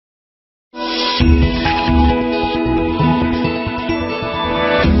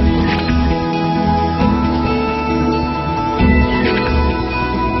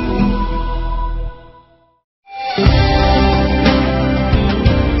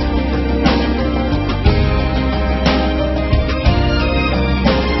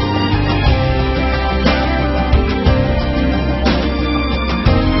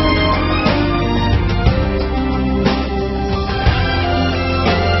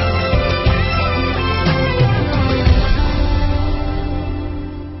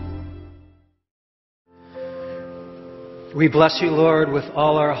We bless you, Lord, with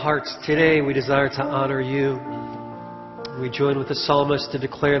all our hearts. Today we desire to honor you. We join with the psalmist to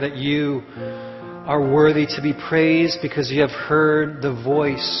declare that you are worthy to be praised because you have heard the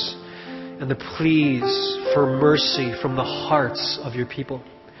voice and the pleas for mercy from the hearts of your people.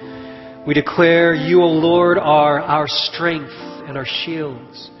 We declare you, O Lord, are our strength and our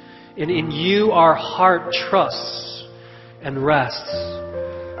shields. And in you our heart trusts and rests,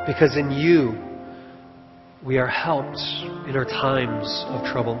 because in you we are helped in our times of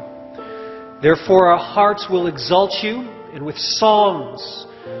trouble. Therefore our hearts will exalt you, and with songs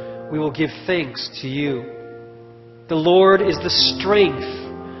we will give thanks to you. The Lord is the strength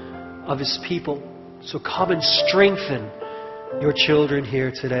of His people. So come and strengthen your children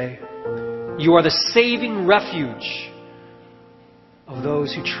here today. You are the saving refuge of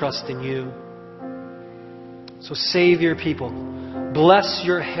those who trust in you. So save your people. Bless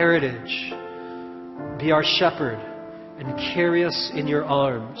your heritage. Be our shepherd and carry us in your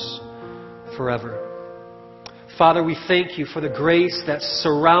arms forever. Father, we thank you for the grace that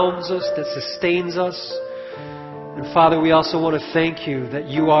surrounds us, that sustains us. And Father, we also want to thank you that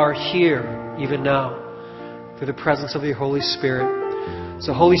you are here even now through the presence of your Holy Spirit.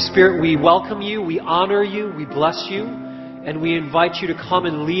 So Holy Spirit, we welcome you, we honor you, we bless you, and we invite you to come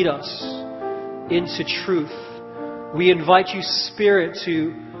and lead us into truth. We invite you, Spirit,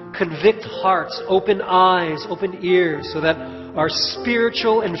 to convict hearts, open eyes, open ears, so that our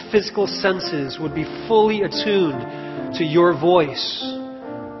spiritual and physical senses would be fully attuned to your voice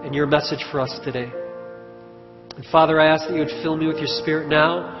and your message for us today. And Father, I ask that you would fill me with your Spirit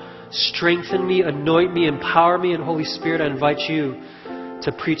now. Strengthen me, anoint me, empower me, and Holy Spirit, I invite you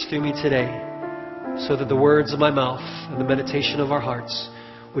to preach through me today, so that the words of my mouth and the meditation of our hearts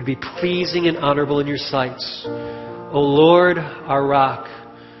would be pleasing and honorable in your sight. O Lord, our rock,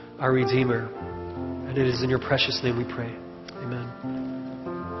 our Redeemer. And it is in your precious name we pray. Amen.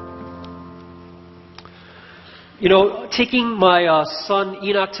 You know, taking my son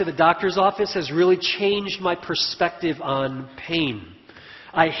Enoch to the doctor's office has really changed my perspective on pain.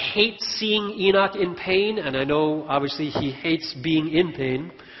 I hate seeing Enoch in pain, and I know obviously he hates being in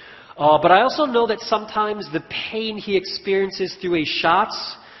pain. But I also know that sometimes the pain he experiences through a shot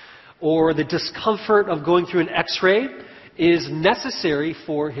or the discomfort of going through an x-ray is necessary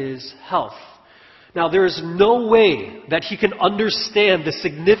for his health. Now, there is no way that he can understand the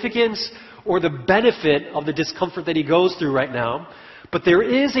significance or the benefit of the discomfort that he goes through right now, but there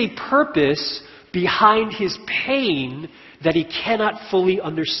is a purpose behind his pain that he cannot fully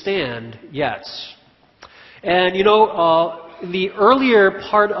understand yet. And you know, in the earlier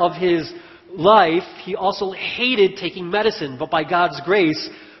part of his life, he also hated taking medicine, but by God's grace,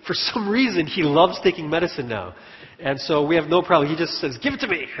 for some reason, he loves taking medicine now. And so we have no problem. He just says, give it to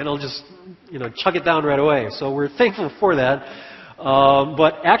me, and I'll just, chug it down right away. So we're thankful for that.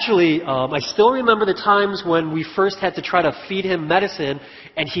 But actually, I still remember the times when we first had to try to feed him medicine,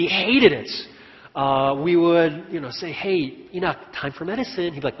 and he hated it. We would, say, hey, Enoch, time for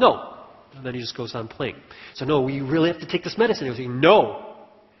medicine. He'd be like, no. And then he just goes on playing. So, no, we really have to take this medicine. He would say, no.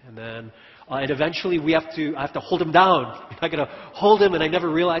 And then, and eventually I have to hold him down. I'm not going to hold him, and I never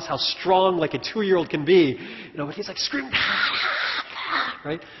realized how strong like a 2-year-old can be. But he's like screaming,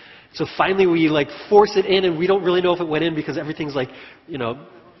 right? So finally we force it in, and we don't really know if it went in because everything's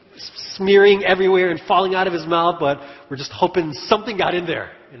smearing everywhere and falling out of his mouth, but we're just hoping something got in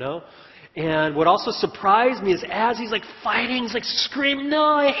there, And what also surprised me is as he's fighting, he's screaming, no,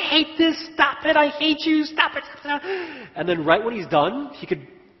 I hate this, stop it, I hate you, stop it, stop it. And then right when he's done, he'd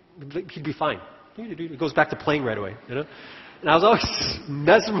be fine. He goes back to playing right away, And I was always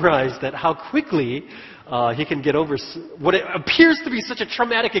mesmerized at how quickly he can get over what it appears to be such a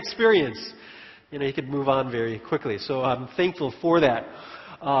traumatic experience. He could move on very quickly. So I'm thankful for that.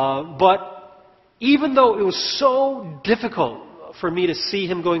 But even though it was so difficult for me to see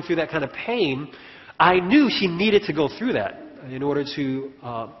him going through that kind of pain, I knew he needed to go through that in order to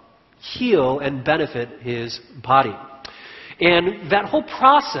heal and benefit his body. And that whole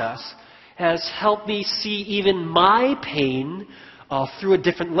process has helped me see even my pain through a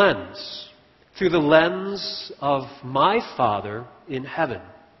different lens, through the lens of my Father in heaven.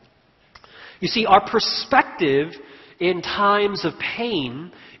 You see, our perspective in times of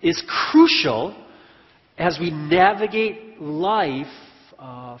pain is crucial as we navigate life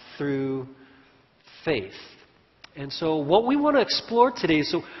through faith. And so what we want to explore today is,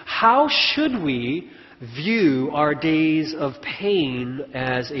 so how should we view our days of pain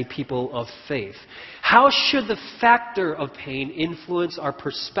as a people of faith? How should the factor of pain influence our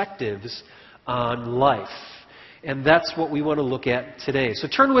perspectives on life? And that's what we want to look at today. So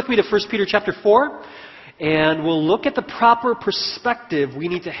turn with me to 1 Peter chapter 4. And we'll look at the proper perspective we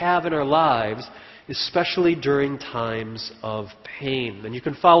need to have in our lives, especially during times of pain. And you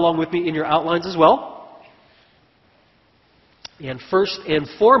can follow along with me in your outlines as well. And first and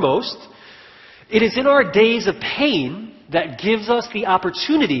foremost, it is in our days of pain that gives us the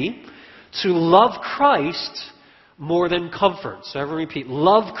opportunity to love Christ more than comfort. So everyone repeat,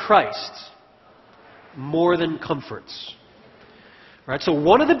 love Christ more than comforts. All right, so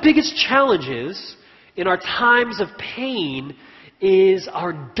one of the biggest challenges in our times of pain is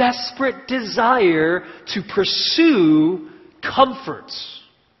our desperate desire to pursue comforts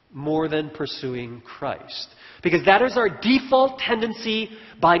more than pursuing Christ. Because that is our default tendency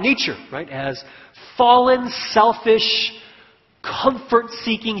by nature, right? As fallen, selfish,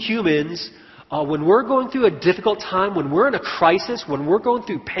 comfort-seeking humans, when we're going through a difficult time, when we're in a crisis, when we're going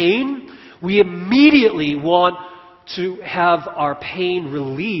through pain, we immediately want to have our pain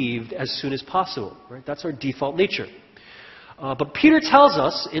relieved as soon as possible, right? That's our default nature. But Peter tells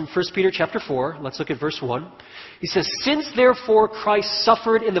us in 1 Peter chapter 4, let's look at verse 1. He says, "Since therefore Christ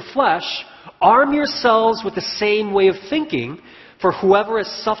suffered in the flesh, arm yourselves with the same way of thinking, for whoever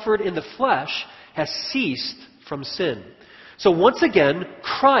has suffered in the flesh has ceased from sin." So once again,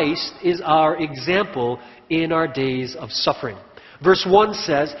 Christ is our example in our days of suffering. Verse 1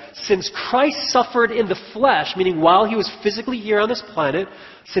 says, since Christ suffered in the flesh, meaning while he was physically here on this planet,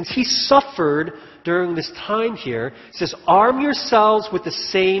 since he suffered during this time here, it says, arm yourselves with the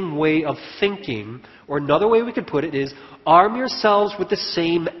same way of thinking. Or another way we could put it is, arm yourselves with the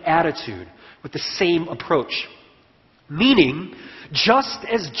same attitude, with the same approach. Meaning, just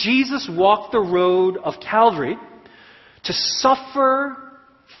as Jesus walked the road of Calvary to suffer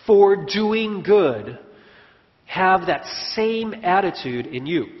for doing good, have that same attitude in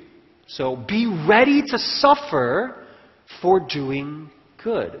you. So be ready to suffer for doing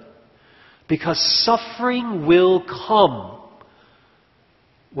good. Because suffering will come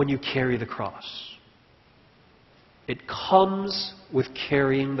when you carry the cross. It comes with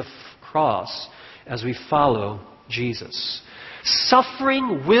carrying the cross as we follow Jesus.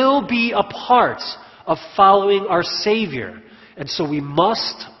 Suffering will be a part of following our Savior. And so we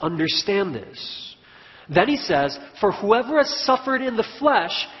must understand this. Then he says, for whoever has suffered in the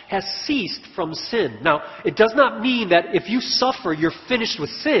flesh has ceased from sin. Now, it does not mean that if you suffer, you're finished with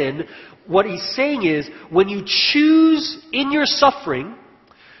sin. What he's saying is, when you choose in your suffering,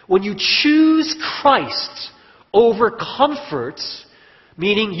 when you choose Christ over comforts,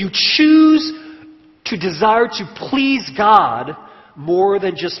 meaning you choose to desire to please God more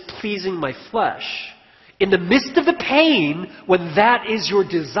than just pleasing my flesh, in the midst of the pain, when that is your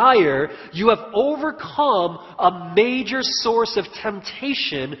desire, you have overcome a major source of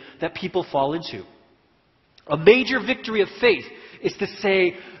temptation that people fall into. A major victory of faith is to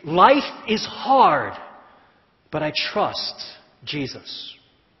say, life is hard, but I trust Jesus.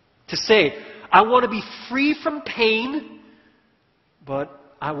 To say, I want to be free from pain, but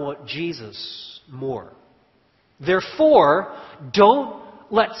I want Jesus more. Therefore, don't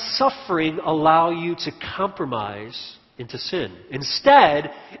let suffering allow you to compromise into sin. Instead,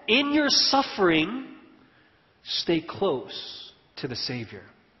 in your suffering, stay close to the Savior.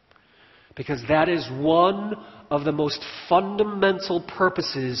 Because that is one of the most fundamental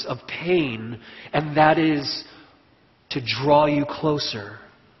purposes of pain, and that is to draw you closer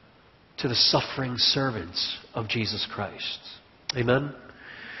to the suffering servants of Jesus Christ. Amen?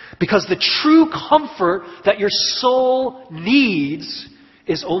 Because the true comfort that your soul needs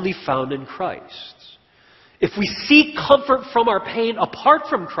is only found in Christ. If we seek comfort from our pain apart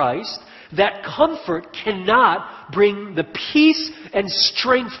from Christ, that comfort cannot bring the peace and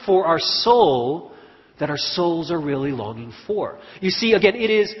strength for our soul that our souls are really longing for. You see, again, it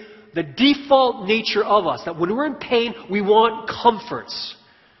is the default nature of us that when we're in pain, we want comforts.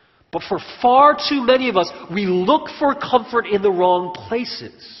 But for far too many of us, we look for comfort in the wrong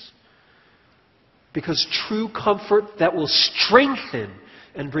places. Because true comfort that will strengthen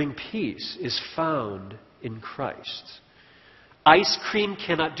and bring peace is found in Christ. Ice cream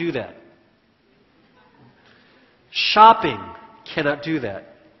cannot do that. Shopping cannot do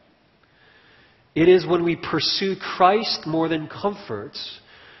that. It is when we pursue Christ more than comforts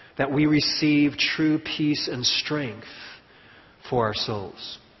that we receive true peace and strength for our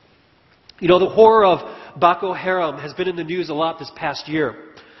souls. You know, the horror of Boko Haram has been in the news a lot this past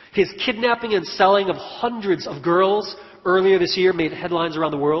year. His kidnapping and selling of hundreds of girls earlier this year made headlines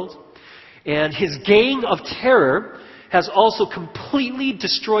around the world. And his gang of terror has also completely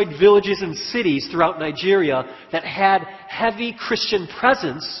destroyed villages and cities throughout Nigeria that had heavy Christian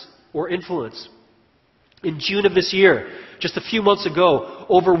presence or influence. In June of this year, just a few months ago,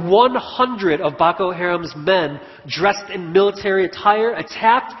 over 100 of Boko Haram's men dressed in military attire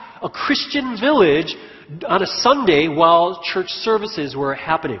attacked a Christian village on a Sunday while church services were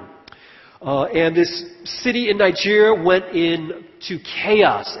happening. And this city in Nigeria went into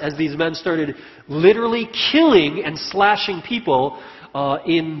chaos as these men started literally killing and slashing people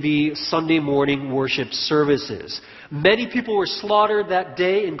in the Sunday morning worship services. Many people were slaughtered that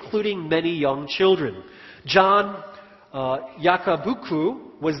day, including many young children. John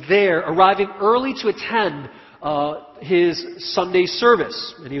Yakabuku was there, arriving early to attend his Sunday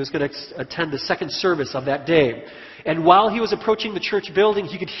service. And he was going to attend the second service of that day. And while he was approaching the church building,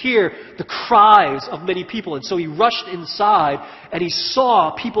 he could hear the cries of many people. And so he rushed inside and he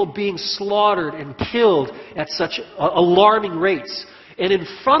saw people being slaughtered and killed at such alarming rates. And in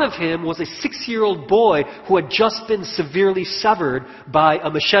front of him was a 6-year-old boy who had just been severely severed by a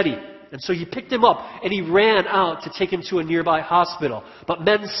machete. And so he picked him up and he ran out to take him to a nearby hospital. But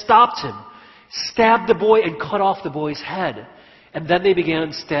men stopped him, stabbed the boy, and cut off the boy's head. And then they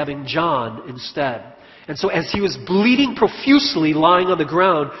began stabbing John instead. And so as he was bleeding profusely, lying on the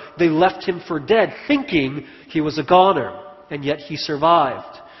ground, they left him for dead, thinking he was a goner. And yet he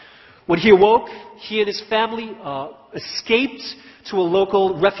survived. When he awoke, he and his family escaped to a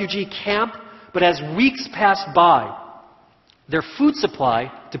local refugee camp. But as weeks passed by, their food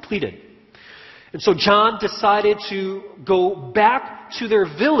supply depleted. And so John decided to go back to their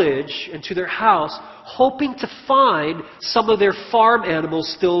village and to their house, hoping to find some of their farm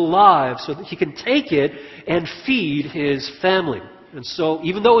animals still alive so that he can take it and feed his family. And so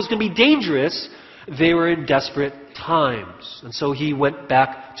even though it was going to be dangerous, they were in desperate times. And so he went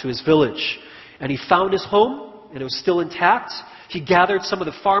back to his village. And he found his home, and it was still intact. He gathered some of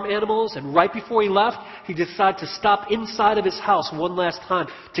the farm animals, and right before he left, he decided to stop inside of his house one last time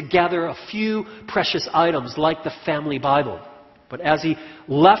to gather a few precious items like the family Bible. But as he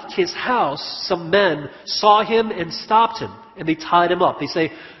left his house, some men saw him and stopped him, and they tied him up.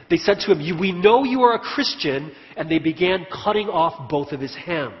 They said to him, "We know you are a Christian," and they began cutting off both of his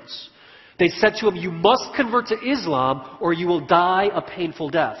hands. They said to him, "You must convert to Islam, or you will die a painful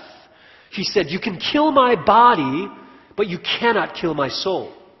death." He said, "You can kill my body, but you cannot kill my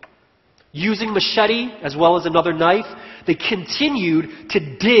soul." Using machete as well as another knife, they continued to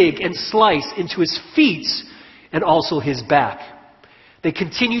dig and slice into his feet and also his back. They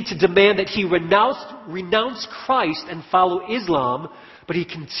continued to demand that he renounce Christ and follow Islam, but he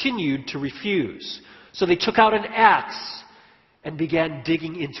continued to refuse. So they took out an axe and began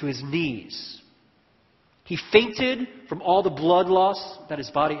digging into his knees. He fainted from all the blood loss that his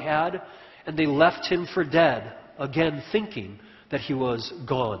body had, and they left him for dead, again thinking that he was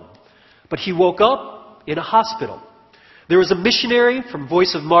gone. But he woke up in a hospital. There was a missionary from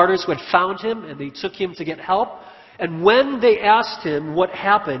Voice of Martyrs who had found him, and they took him to get help. And when they asked him what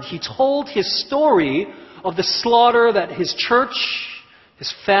happened, he told his story of the slaughter that his church,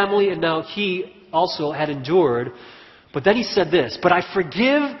 his family, and now he also had endured. But then he said this, "But I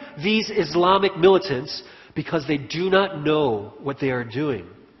forgive these Islamic militants because they do not know what they are doing.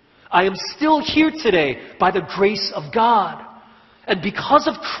 I am still here today by the grace of God. And because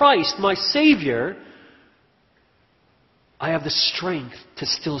of Christ, my Savior, I have the strength to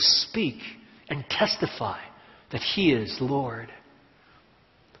still speak and testify that He is Lord.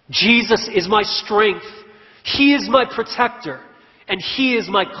 Jesus is my strength. He is my protector. And He is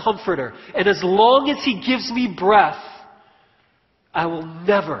my comforter. And as long as He gives me breath, I will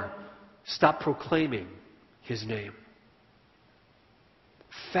never stop proclaiming His name."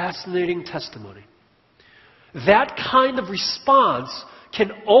 Fascinating testimony. That kind of response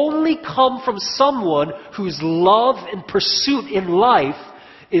can only come from someone whose love and pursuit in life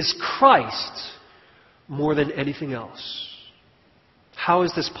is Christ more than anything else. How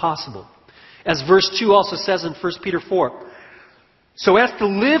is this possible? As verse 2 also says in 1 Peter 4, "So as to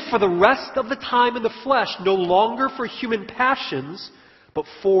live for the rest of the time in the flesh, no longer for human passions, but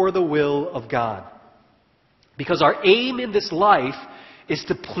for the will of God." Because our aim in this life is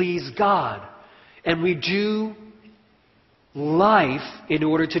to please God. And we do life in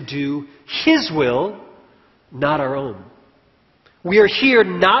order to do His will, not our own. We are here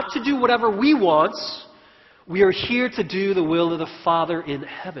not to do whatever we want. We are here to do the will of the Father in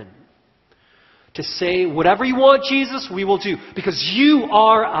heaven. To say, "Whatever you want, Jesus, we will do. Because you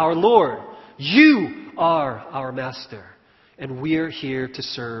are our Lord. You are our Master. And we are here to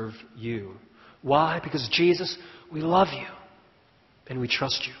serve you." Why? Because Jesus, we love you. And we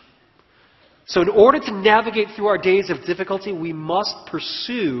trust you. So in order to navigate through our days of difficulty, we must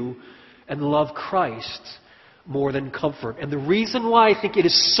pursue and love Christ more than comfort. And the reason why I think it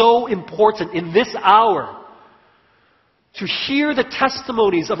is so important in this hour to hear the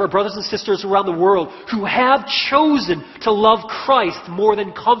testimonies of our brothers and sisters around the world who have chosen to love Christ more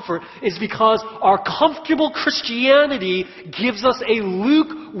than comfort is because our comfortable Christianity gives us a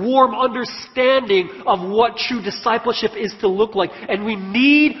lukewarm understanding of what true discipleship is to look like. And we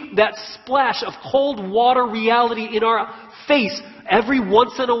need that splash of cold water reality in our face every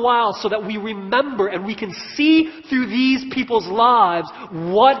once in a while so that we remember and we can see through these people's lives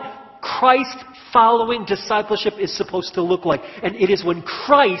what Christ-following discipleship is supposed to look like. And it is when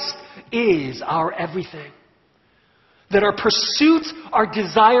Christ is our everything. That our pursuit, our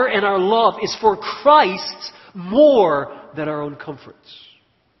desire, and our love is for Christ more than our own comforts.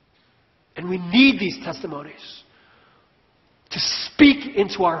 And we need these testimonies to speak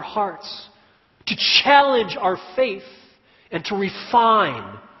into our hearts, to challenge our faith, and to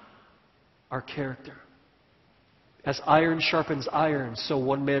refine our character. As iron sharpens iron, so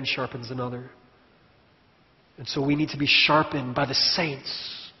one man sharpens another. And so we need to be sharpened by the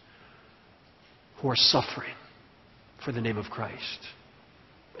saints who are suffering for the name of Christ.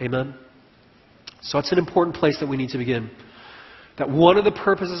 Amen? So it's an important place that we need to begin. That one of the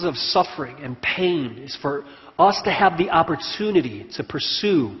purposes of suffering and pain is for us to have the opportunity to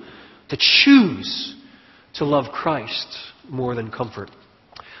pursue, to choose to love Christ more than comfort.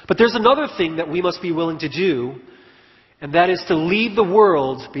 But there's another thing that we must be willing to do, and that is to leave the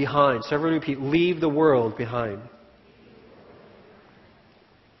world behind. So everyone repeat, leave the world behind.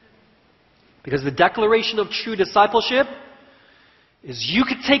 Because the declaration of true discipleship is you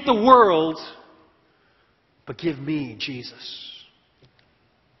could take the world, but give me Jesus.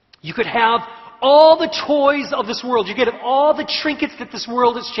 You could have all the toys of this world. You could have all the trinkets that this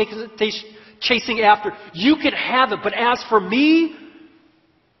world is chasing after. You could have it, but as for me,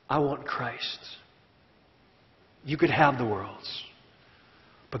 I want Christ. You could have the world,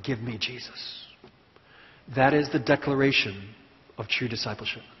 but give me Jesus. That is the declaration of true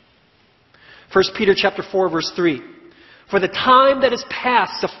discipleship. 1 Peter chapter 4, verse 3. For the time that is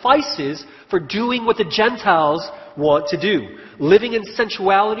past suffices for doing what the Gentiles want to do. Living in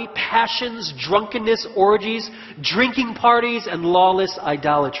sensuality, passions, drunkenness, orgies, drinking parties, and lawless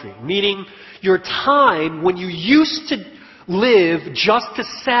idolatry. Meaning, your time when you used to live just to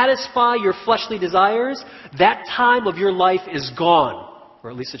satisfy your fleshly desires, that time of your life is gone.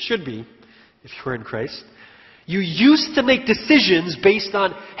 Or at least it should be, if you're in Christ. You used to make decisions based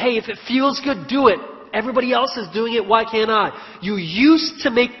on, hey, if it feels good, do it. Everybody else is doing it, why can't I? You used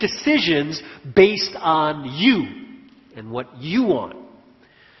to make decisions based on you and what you want.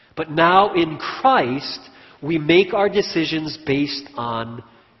 But now in Christ, we make our decisions based on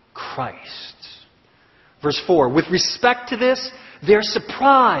Christ. Verse 4, with respect to this, they're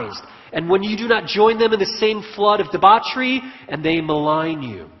surprised. And when you do not join them in the same flood of debauchery, and they malign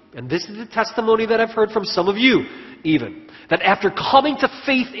you. And this is the testimony that I've heard from some of you, even. That after coming to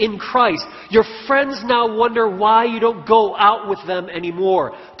faith in Christ, your friends now wonder why you don't go out with them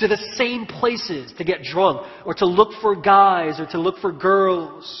anymore. To the same places to get drunk, or to look for guys, or to look for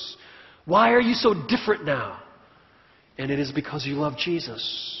girls. Why are you so different now? And it is because you love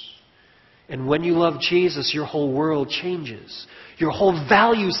Jesus. And when you love Jesus, your whole world changes. Your whole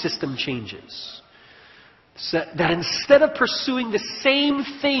value system changes. So that instead of pursuing the same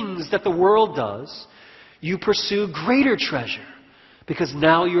things that the world does, you pursue greater treasure. Because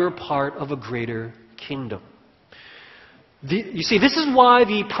now you're a part of a greater kingdom. You see, this is why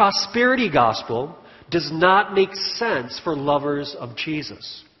the prosperity gospel does not make sense for lovers of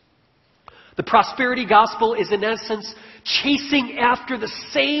Jesus. The prosperity gospel is in essence chasing after the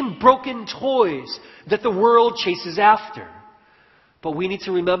same broken toys that the world chases after. But we need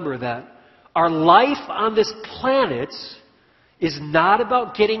to remember that our life on this planet is not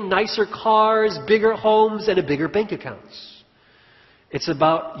about getting nicer cars, bigger homes, and a bigger bank accounts. It's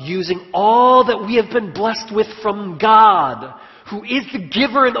about using all that we have been blessed with from God, who is the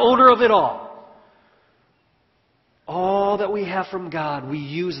giver and owner of it all. All that we have from God, we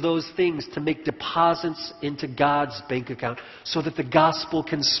use those things to make deposits into God's bank account so that the gospel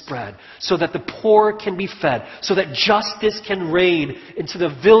can spread, so that the poor can be fed, so that justice can reign into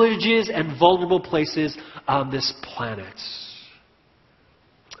the villages and vulnerable places on this planet.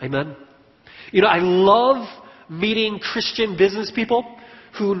 Amen? You know, I love meeting Christian business people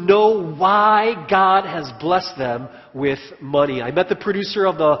who know why God has blessed them with money. I met the producer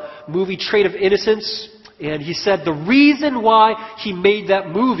of the movie Trait of Innocence. And he said the reason why he made that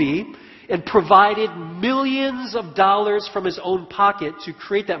movie and provided millions of dollars from his own pocket to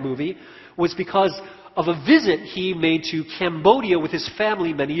create that movie was because of a visit he made to Cambodia with his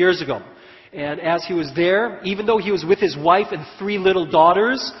family many years ago. And as he was there, even though he was with his wife and 3 little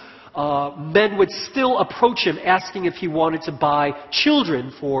daughters, men would still approach him asking if he wanted to buy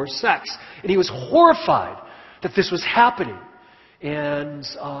children for sex. And he was horrified that this was happening. And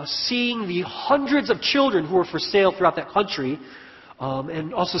seeing the hundreds of children who were for sale throughout that country,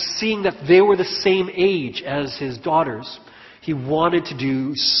 and also seeing that they were the same age as his daughters, he wanted to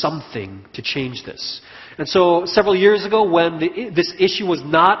do something to change this. And so several years ago, when this issue was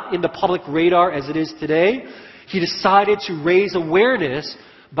not in the public radar as it is today, he decided to raise awareness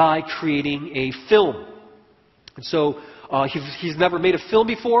by creating a film. And so he's never made a film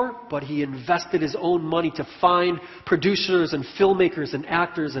before, but he invested his own money to find producers and filmmakers and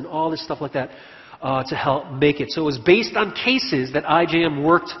actors and all this stuff like that to help make it. So it was based on cases that IJM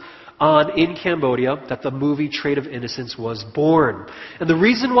worked on in Cambodia that the movie Trade of Innocence was born. And the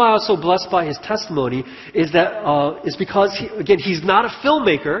reason why I was so blessed by his testimony is because, he's not a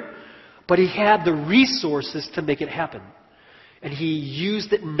filmmaker, but he had the resources to make it happen. And he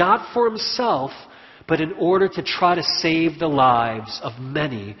used it not for himself, but in order to try to save the lives of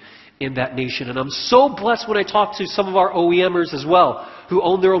many in that nation. And I'm so blessed when I talk to some of our OEMers as well, who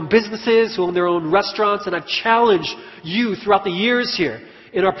own their own businesses, who own their own restaurants, and I've challenged you throughout the years here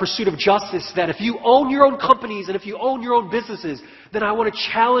in our pursuit of justice that if you own your own companies and if you own your own businesses, then I want to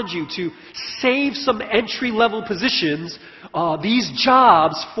challenge you to save some entry-level positions, these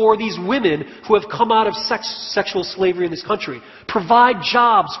jobs for these women who have come out of sexual slavery in this country. Provide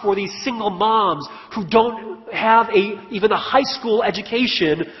jobs for these single moms who don't have even a high school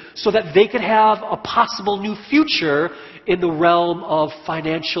education so that they could have a possible new future in the realm of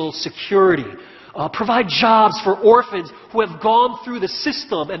financial security. Provide jobs for orphans who have gone through the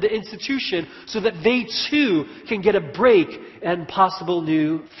system and the institution so that they too can get a break and possible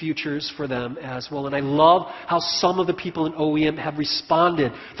new futures for them as well. And I love how some of the people in OEM have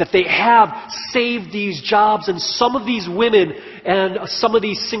responded, that they have saved these jobs, and some of these women and some of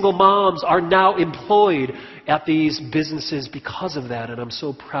these single moms are now employed at these businesses because of that, and I'm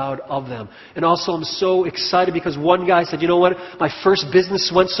so proud of them. And also I'm so excited because one guy said, you know what, my first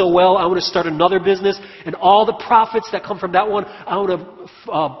business went so well, I want to start another business, and all the profits that come from that one, I want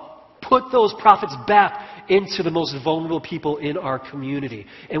to put those profits back into the most vulnerable people in our community.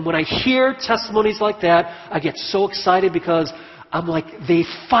 And when I hear testimonies like that, I get so excited because I'm like, they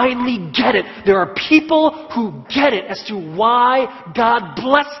finally get it. There are people who get it as to why God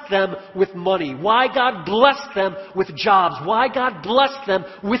blessed them with money, why God blessed them with jobs, why God blessed them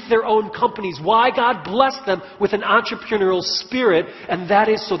with their own companies, why God blessed them with an entrepreneurial spirit, and that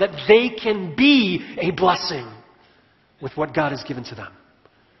is so that they can be a blessing with what God has given to them.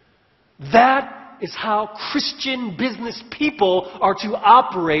 That is how Christian business people are to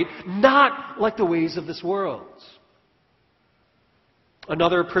operate, not like the ways of this world.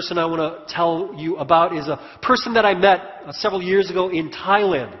 Another person I want to tell you about is a person that I met several years ago in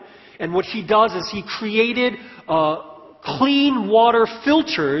Thailand. And what he does is he created clean water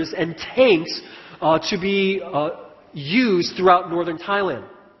filters and tanks to be used throughout northern Thailand.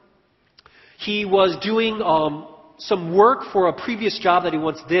 He was doing some work for a previous job that he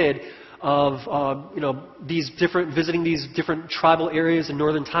once did of visiting these different tribal areas in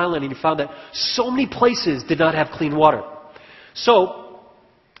northern Thailand, and he found that so many places did not have clean water. So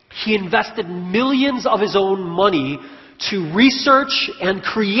he invested millions of his own money to research and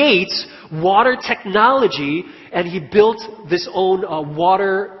create water technology, and he built this own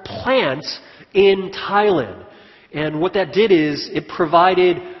water plant in Thailand. And what that did is it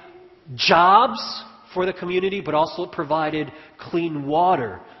provided jobs for the community, but also it provided clean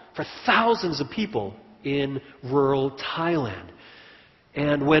water for thousands of people in rural Thailand.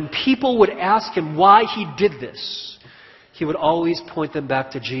 And when people would ask him why he did this, he would always point them back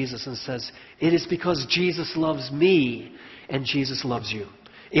to Jesus and says, it is because Jesus loves me and Jesus loves you.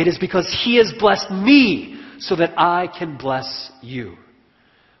 It is because He has blessed me so that I can bless you.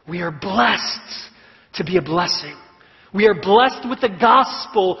 We are blessed to be a blessing. We are blessed with the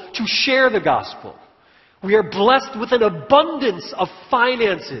gospel to share the gospel. We are blessed with an abundance of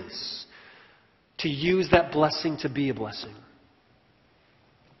finances to use that blessing to be a blessing.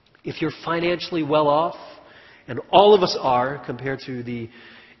 If you're financially well off, and all of us are compared to the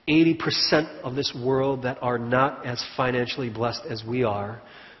 80% of this world that are not as financially blessed as we are,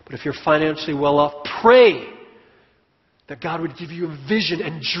 but if you're financially well off, pray that God would give you a vision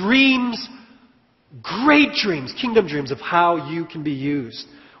and dreams, great dreams, kingdom dreams of how you can be used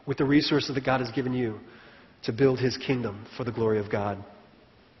with the resources that God has given you to build His kingdom for the glory of God.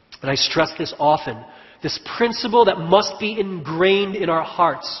 And I stress this often, this principle that must be ingrained in our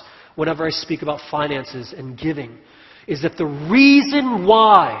hearts whenever I speak about finances and giving, is that the reason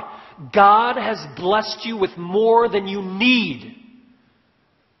why God has blessed you with more than you need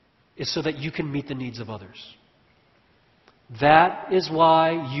is so that you can meet the needs of others. That is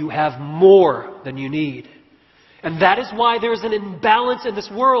why you have more than you need. And that is why there is an imbalance in this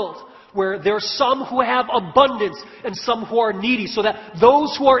world, where there are some who have abundance and some who are needy, so that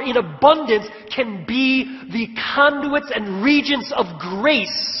those who are in abundance can be the conduits and regents of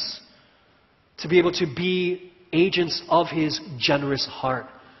grace to be able to be agents of His generous heart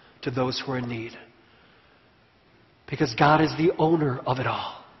to those who are in need. Because God is the owner of it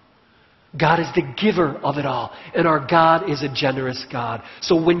all. God is the giver of it all. And our God is a generous God.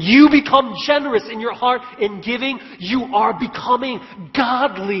 So when you become generous in your heart in giving, you are becoming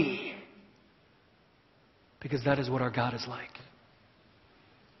godly. Because that is what our God is like.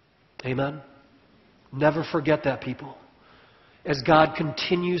 Amen? Never forget that, people. As God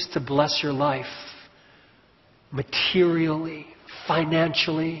continues to bless your life, materially,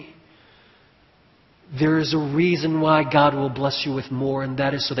 financially, there is a reason why God will bless you with more, and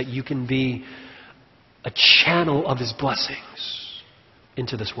that is so that you can be a channel of His blessings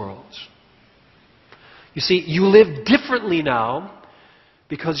into this world. You see, you live differently now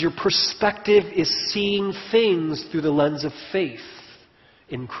because your perspective is seeing things through the lens of faith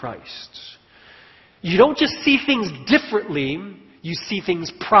in Christ. You don't just see things differently, you see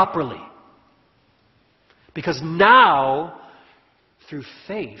things properly. Because now, through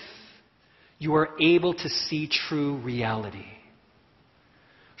faith, you are able to see true reality.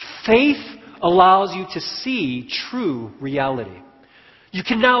 Faith allows you to see true reality. You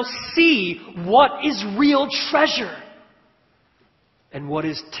can now see what is real treasure and what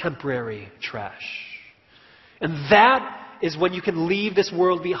is temporary trash. And that is when you can leave this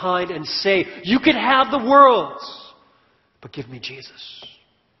world behind and say, you can have the world, but give me Jesus.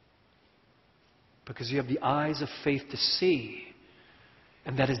 Because you have the eyes of faith to see.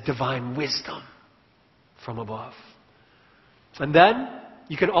 And that is divine wisdom from above. And then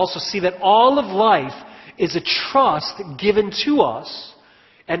you can also see that all of life is a trust given to us,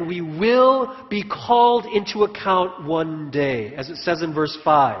 and we will be called into account one day, as it says in verse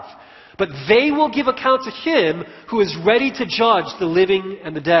 5. But they will give account to Him who is ready to judge the living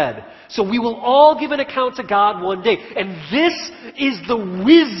and the dead. So we will all give an account to God one day. And this is the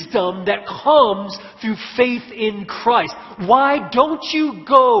wisdom that comes through faith in Christ. Why don't you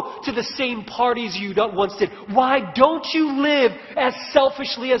go to the same parties you once did? Why don't you live as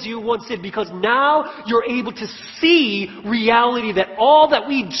selfishly as you once did? Because now you're able to see reality, that all that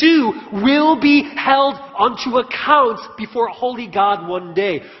we do will be held unto account before a holy God one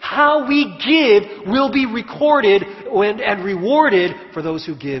day. How we give will be recorded and rewarded for those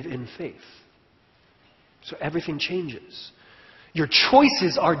who give in faith. So everything changes. Your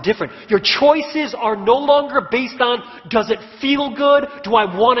choices are different. Your choices are no longer based on, does it feel good? Do I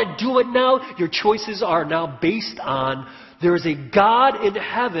want to do it now? Your choices are now based on, there is a God in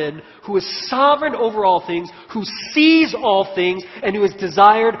heaven who is sovereign over all things, who sees all things, and who has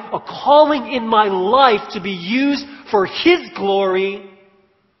desired a calling in my life to be used for His glory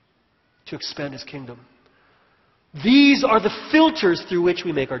to expand His kingdom. These are the filters through which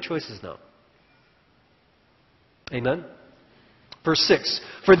we make our choices now. Amen? Verse 6,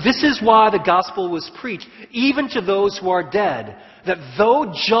 for this is why the gospel was preached, even to those who are dead, that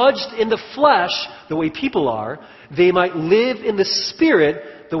though judged in the flesh, the way people are, they might live in the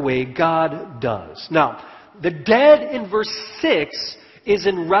Spirit, the way God does. Now, the dead in verse 6 is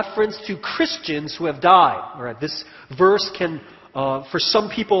in reference to Christians who have died. All right, this verse can, for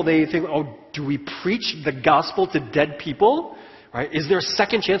some people, they think, oh, do we preach the gospel to dead people? Right? Is there a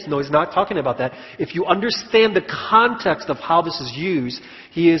second chance? No, he's not talking about that. If you understand the context of how this is used,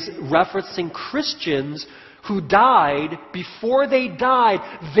 he is referencing Christians who died. Before they died,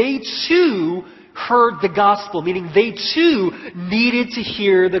 they too heard the gospel, meaning they too needed to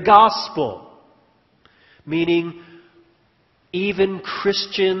hear the gospel. Meaning, even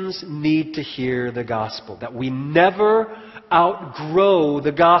Christians need to hear the gospel. That we never outgrow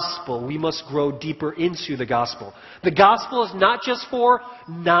the gospel. We must grow deeper into the gospel. The gospel is not just for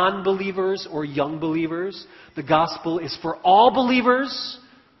non-believers or young believers. The gospel is for all believers,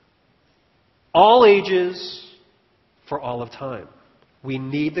 all ages, for all of time. We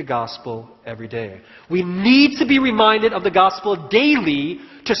need the gospel every day. We need to be reminded of the gospel daily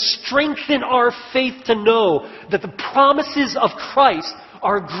to strengthen our faith, to know that the promises of Christ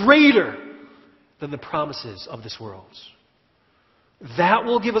are greater than the promises of this world. That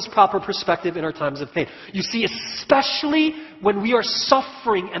will give us proper perspective in our times of pain. You see, especially when we are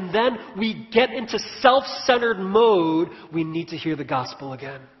suffering and then we get into self-centered mode, we need to hear the gospel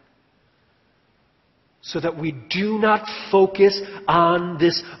again. So that we do not focus on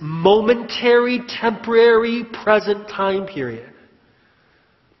this momentary, temporary, present time period.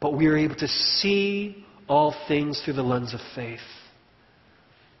 but we are able to see all things through the lens of faith.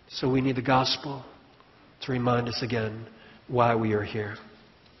 So we need the gospel to remind us again why we are here.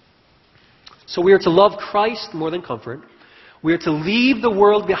 So we are to love Christ more than comfort. We are to leave the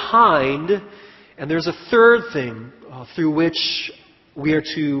world behind. And there's a third thing through which we are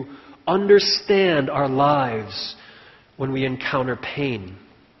to understand our lives when we encounter pain.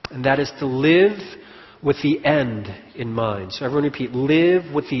 And that is to live with the end in mind. So everyone repeat,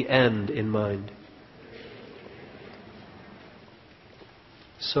 live with the end in mind.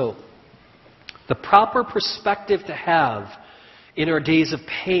 So, the proper perspective to have in our days of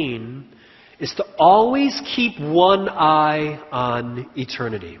pain is to always keep one eye on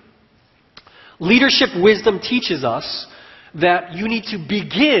eternity. Leadership wisdom teaches us that you need to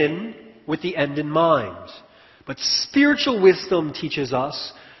begin with the end in mind. But spiritual wisdom teaches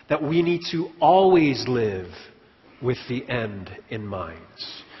us that we need to always live with the end in mind.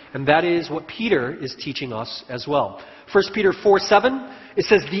 And that is what Peter is teaching us as well. 1 Peter 4:7, it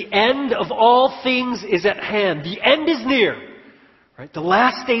says, the end of all things is at hand. The end is near. Right? The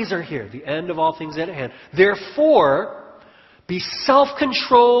last days are here. The end of all things is at hand. Therefore, be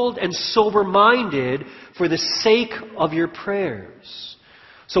self-controlled and sober-minded for the sake of your prayers.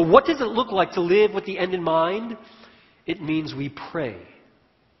 So what does it look like to live with the end in mind? It means we pray.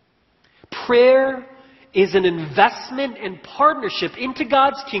 Prayer is an investment and partnership into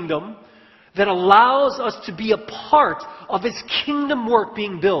God's kingdom that allows us to be a part of His kingdom work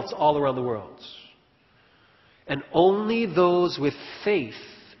being built all around the world. And only those with faith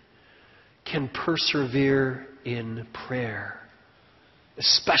can persevere in prayer,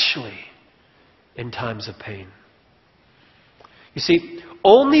 especially in times of pain. You see,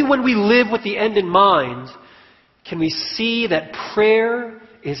 only when we live with the end in mind can we see that prayer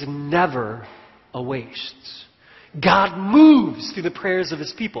is never a waste. God moves through the prayers of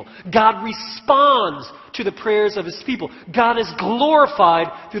His people. God responds to the prayers of His people. God is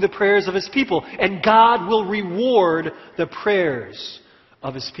glorified through the prayers of His people. And God will reward the prayers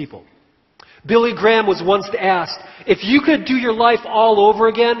of His people. Billy Graham was once asked, if you could do your life all over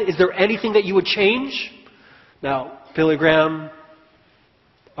again, is there anything that you would change? Now, Billy Graham,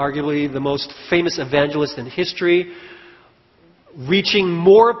 arguably the most famous evangelist in history, reaching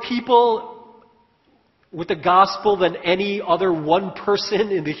more people with the gospel than any other one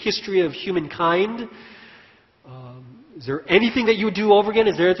person in the history of humankind. Is there anything that you would do over again?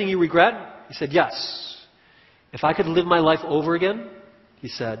 Is there anything you regret? He said, yes. If I could live my life over again, he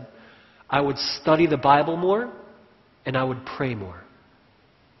said, I would study the Bible more and I would pray more.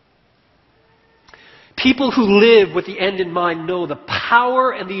 People who live with the end in mind know the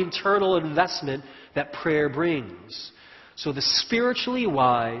power and the internal investment that prayer brings. So the spiritually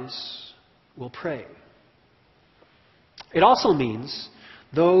wise will pray. It also means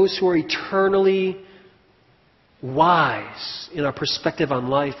those who are eternally wise in our perspective on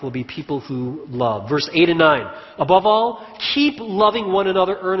life will be people who love. Verse 8 and 9. Above all, keep loving one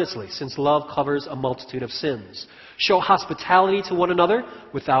another earnestly, since love covers a multitude of sins. Show hospitality to one another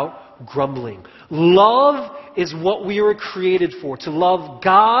without grumbling. Love is what we were created for, to love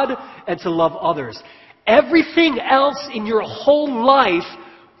God and to love others. Everything else in your whole life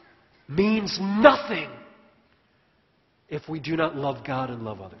means nothing if we do not love God and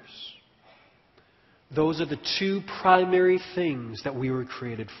love others. Those are the two primary things that we were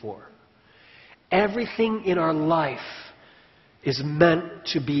created for. Everything in our life is meant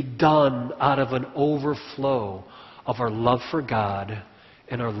to be done out of an overflow of our love for God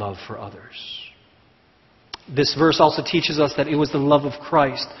and our love for others. This verse also teaches us that it was the love of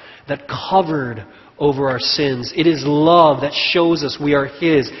Christ that covered over our sins. It is love that shows us we are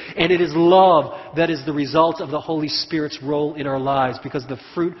His. And it is love that is the result of the Holy Spirit's role in our lives, because the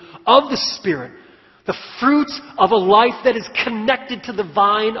fruit of the Spirit, the fruit of a life that is connected to the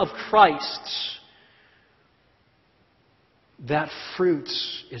vine of Christ, that fruit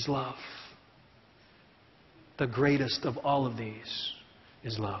is love. The greatest of all of these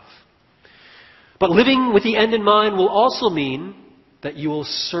is love. But living with the end in mind will also mean that you will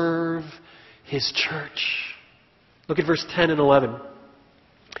serve His church. Look at verse 10 and 11.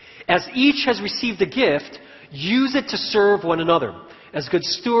 As each has received a gift, use it to serve one another, as good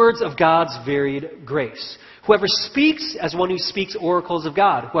stewards of God's varied grace. Whoever speaks, as one who speaks oracles of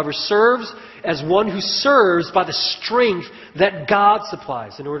God. Whoever serves, as one who serves by the strength that God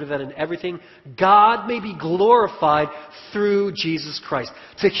supplies, in order that in everything God may be glorified through Jesus Christ.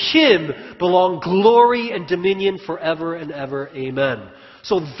 To Him belong glory and dominion forever and ever. Amen.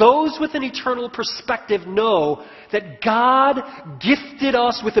 So those with an eternal perspective know that God gifted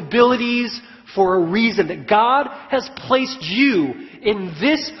us with abilities for a reason, that God has placed you in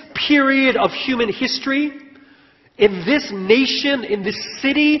this period of human history, in this nation, in this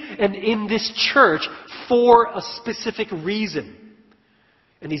city, and in this church for a specific reason.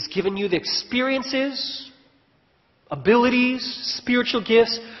 And He's given you the experiences, abilities, spiritual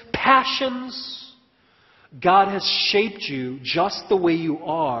gifts, passions. God has shaped you just the way you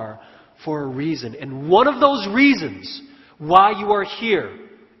are for a reason. And one of those reasons why you are here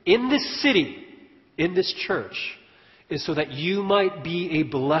in this city, in this church, is so that you might be a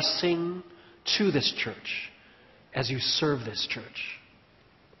blessing to this church as you serve this church.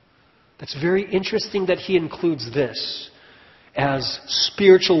 That's very interesting that He includes this as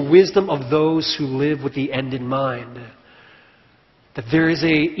spiritual wisdom of those who live with the end in mind. That there is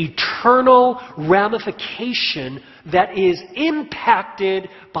an eternal ramification that is impacted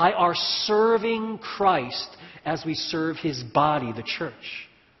by our serving Christ as we serve His body, the church,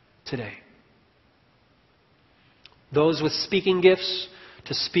 today. Those with speaking gifts,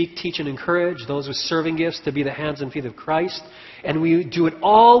 to speak, teach, and encourage. Those with serving gifts, to be the hands and feet of Christ. And we do it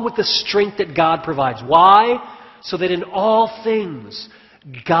all with the strength that God provides. Why? So that in all things,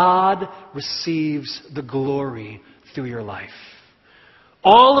 God receives the glory through your life.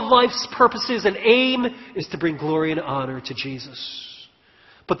 All of life's purposes and aim is to bring glory and honor to Jesus.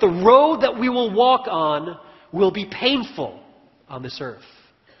 But the road that we will walk on will be painful on this earth.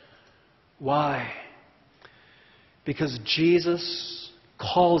 Why? Because Jesus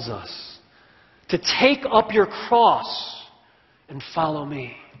calls us to take up your cross and follow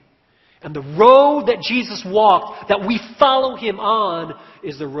me. And the road that Jesus walked, that we follow Him on,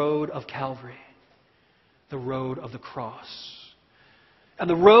 is the road of Calvary. The road of the cross. And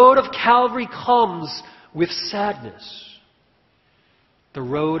the road of Calvary comes with sadness. The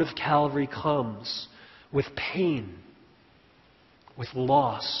road of Calvary comes with pain, with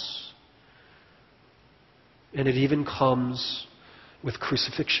loss. And it even comes with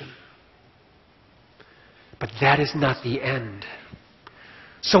crucifixion. But that is not the end.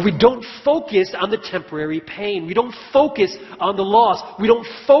 So we don't focus on the temporary pain. We don't focus on the loss. We don't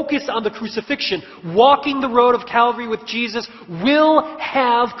focus on the crucifixion. Walking the road of Calvary with Jesus will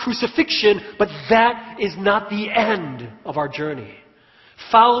have crucifixion, but that is not the end of our journey.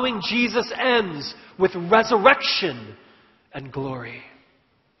 Following Jesus ends with resurrection and glory.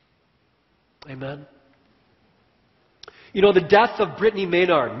 Amen. You know, the death of Brittany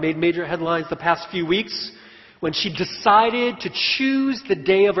Maynard made major headlines the past few weeks when she decided to choose the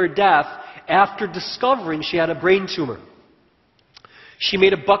day of her death after discovering she had a brain tumor. She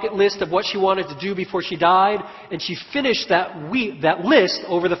made a bucket list of what she wanted to do before she died, and she finished that list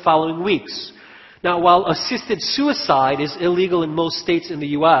over the following weeks. Now, while assisted suicide is illegal in most states in the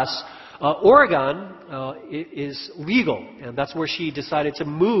U.S., Oregon is legal, and that's where she decided to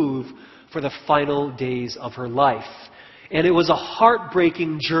move for the final days of her life. And it was a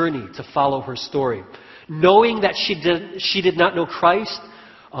heartbreaking journey to follow her story. Knowing that she did not know Christ,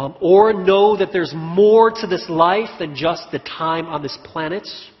 or know that there's more to this life than just the time on this planet.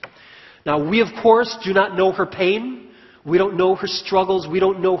 Now, we, of course, do not know her pain. We don't know her struggles. We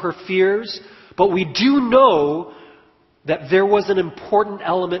don't know her fears. But we do know that there was an important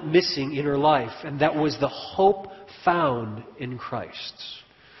element missing in her life, and that was the hope found in Christ.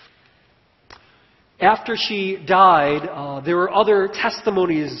 After she died, there were other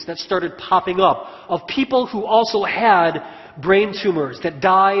testimonies that started popping up of people who also had brain tumors that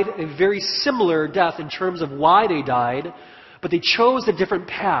died a very similar death in terms of why they died, but they chose a different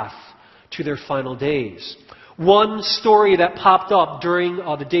path to their final days. One story that popped up during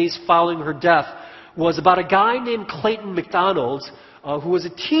the days following her death was about a guy named Clayton McDonald, who was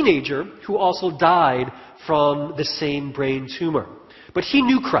a teenager who also died from the same brain tumor. But he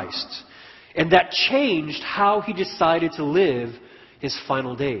knew Christ. And that changed how he decided to live his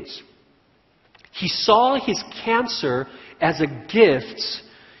final days. He saw his cancer as a gift,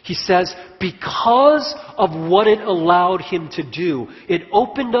 he says, because of what it allowed him to do. It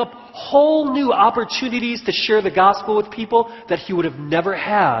opened up whole new opportunities to share the gospel with people that he would have never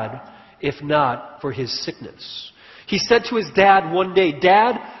had if not for his sickness. He said to his dad one day,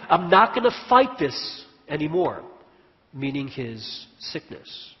 "Dad, I'm not going to fight this anymore," meaning his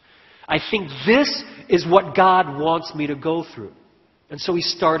sickness. I think this is what God wants me to go through. And so he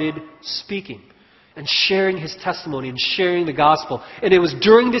started speaking and sharing his testimony and sharing the gospel. And it was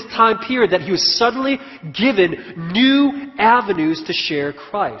during this time period that he was suddenly given new avenues to share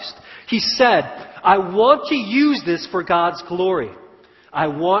Christ. He said, "I want to use this for God's glory. I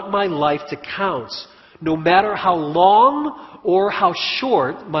want my life to count, no matter how long or how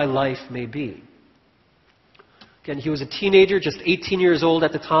short my life may be." Again, he was a teenager, just 18 years old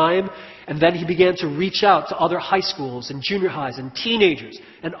at the time, and then he began to reach out to other high schools and junior highs and teenagers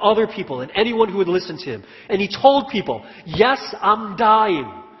and other people and anyone who would listen to him. And he told people, yes, I'm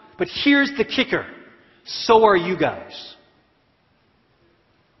dying, but here's the kicker. So are you guys.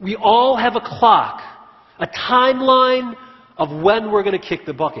 We all have a clock, a timeline of when we're going to kick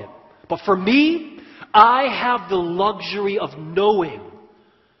the bucket. But for me, I have the luxury of knowing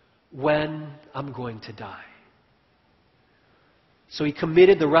when I'm going to die. So he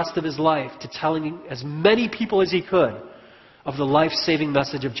committed the rest of his life to telling as many people as he could of the life-saving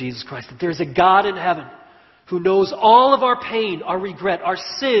message of Jesus Christ. That there's a God in heaven who knows all of our pain, our regret, our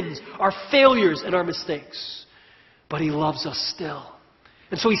sins, our failures, and our mistakes. But he loves us still.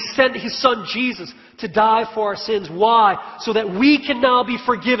 And so he sent his son Jesus to die for our sins. Why? So that we can now be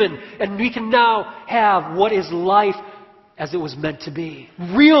forgiven and we can now have what is life as it was meant to be.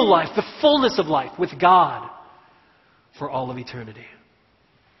 Real life, the fullness of life with God for all of eternity.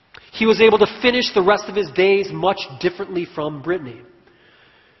 He was able to finish the rest of his days much differently from Brittany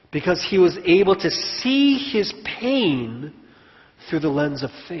because he was able to see his pain through the lens of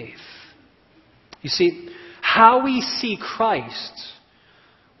faith. You see, how we see Christ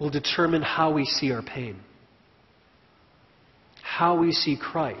will determine how we see our pain. How we see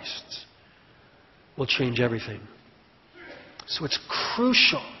Christ will change everything. So it's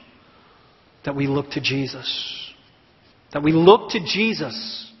crucial that we look to Jesus. That we look to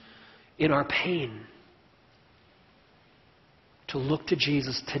Jesus in our pain. To look to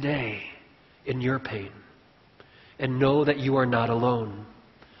Jesus today in your pain. And know that you are not alone.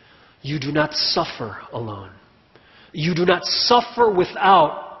 You do not suffer alone. You do not suffer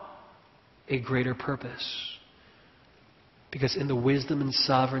without a greater purpose. Because in the wisdom and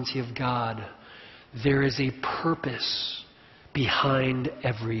sovereignty of God, there is a purpose behind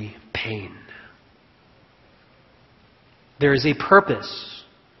every pain. There is a purpose.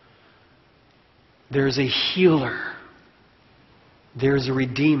 There is a healer. There is a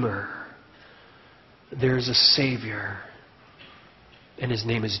redeemer. There is a Savior. And his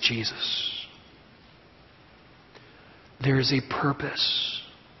name is Jesus. There is a purpose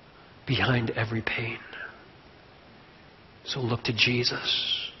behind every pain. So look to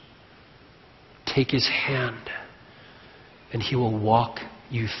Jesus. Take his hand, and he will walk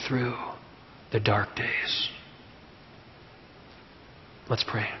you through the dark days. Let's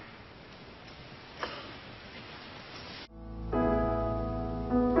pray.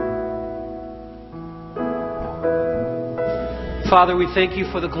 Father, we thank you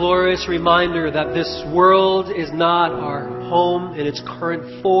for the glorious reminder that this world is not our home in its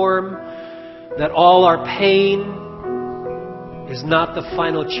current form, that all our pain is not the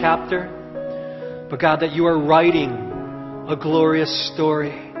final chapter, but God, that you are writing a glorious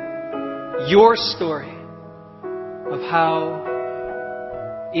story, your story of how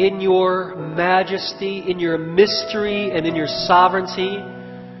in your majesty, in your mystery, and in your sovereignty,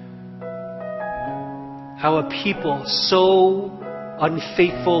 how a people so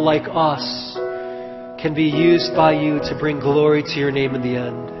unfaithful like us can be used by you to bring glory to your name in the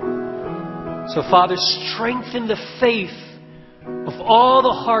end. So, Father, strengthen the faith of all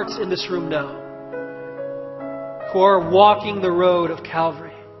the hearts in this room now who are walking the road of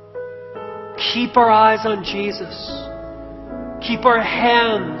Calvary. Keep our eyes on Jesus. Keep our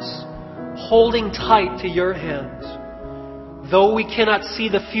hands holding tight to your hands. Though we cannot see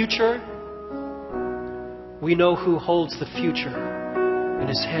the future, we know who holds the future in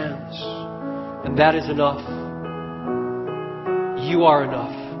his hands. And that is enough. You are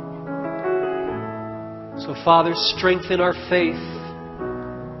enough. So, Father, strengthen our faith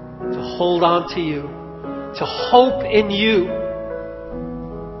to hold on to you, to hope in you.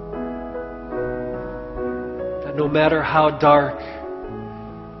 That no matter how dark,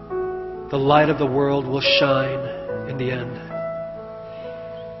 the light of the world will shine in the end.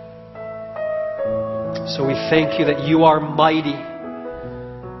 So we thank you that you are mighty.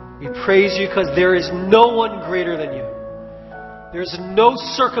 We praise you because there is no one greater than you. There is no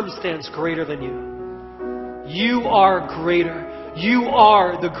circumstance greater than you. You are greater. You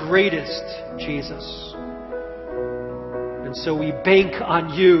are the greatest, Jesus. And so we bank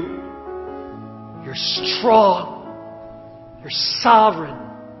on you. You're strong. You're sovereign.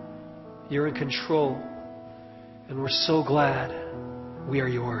 You're in control. And we're so glad we are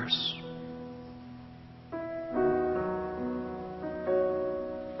yours.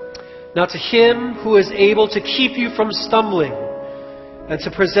 Now to him who is able to keep you from stumbling and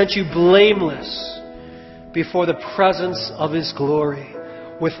to present you blameless before the presence of his glory,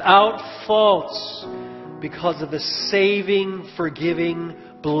 without faults, because of the saving, forgiving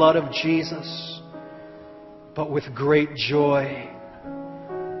blood of Jesus, but with great joy.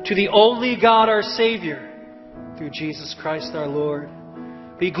 To the only God our Savior, through Jesus Christ our Lord,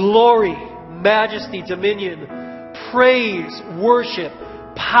 be glory, majesty, dominion, praise, worship,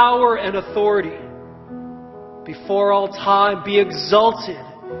 power, and authority before all time. Be exalted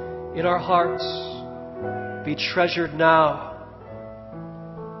in our hearts. Be treasured now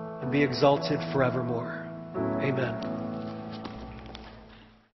and be exalted forevermore. Amen.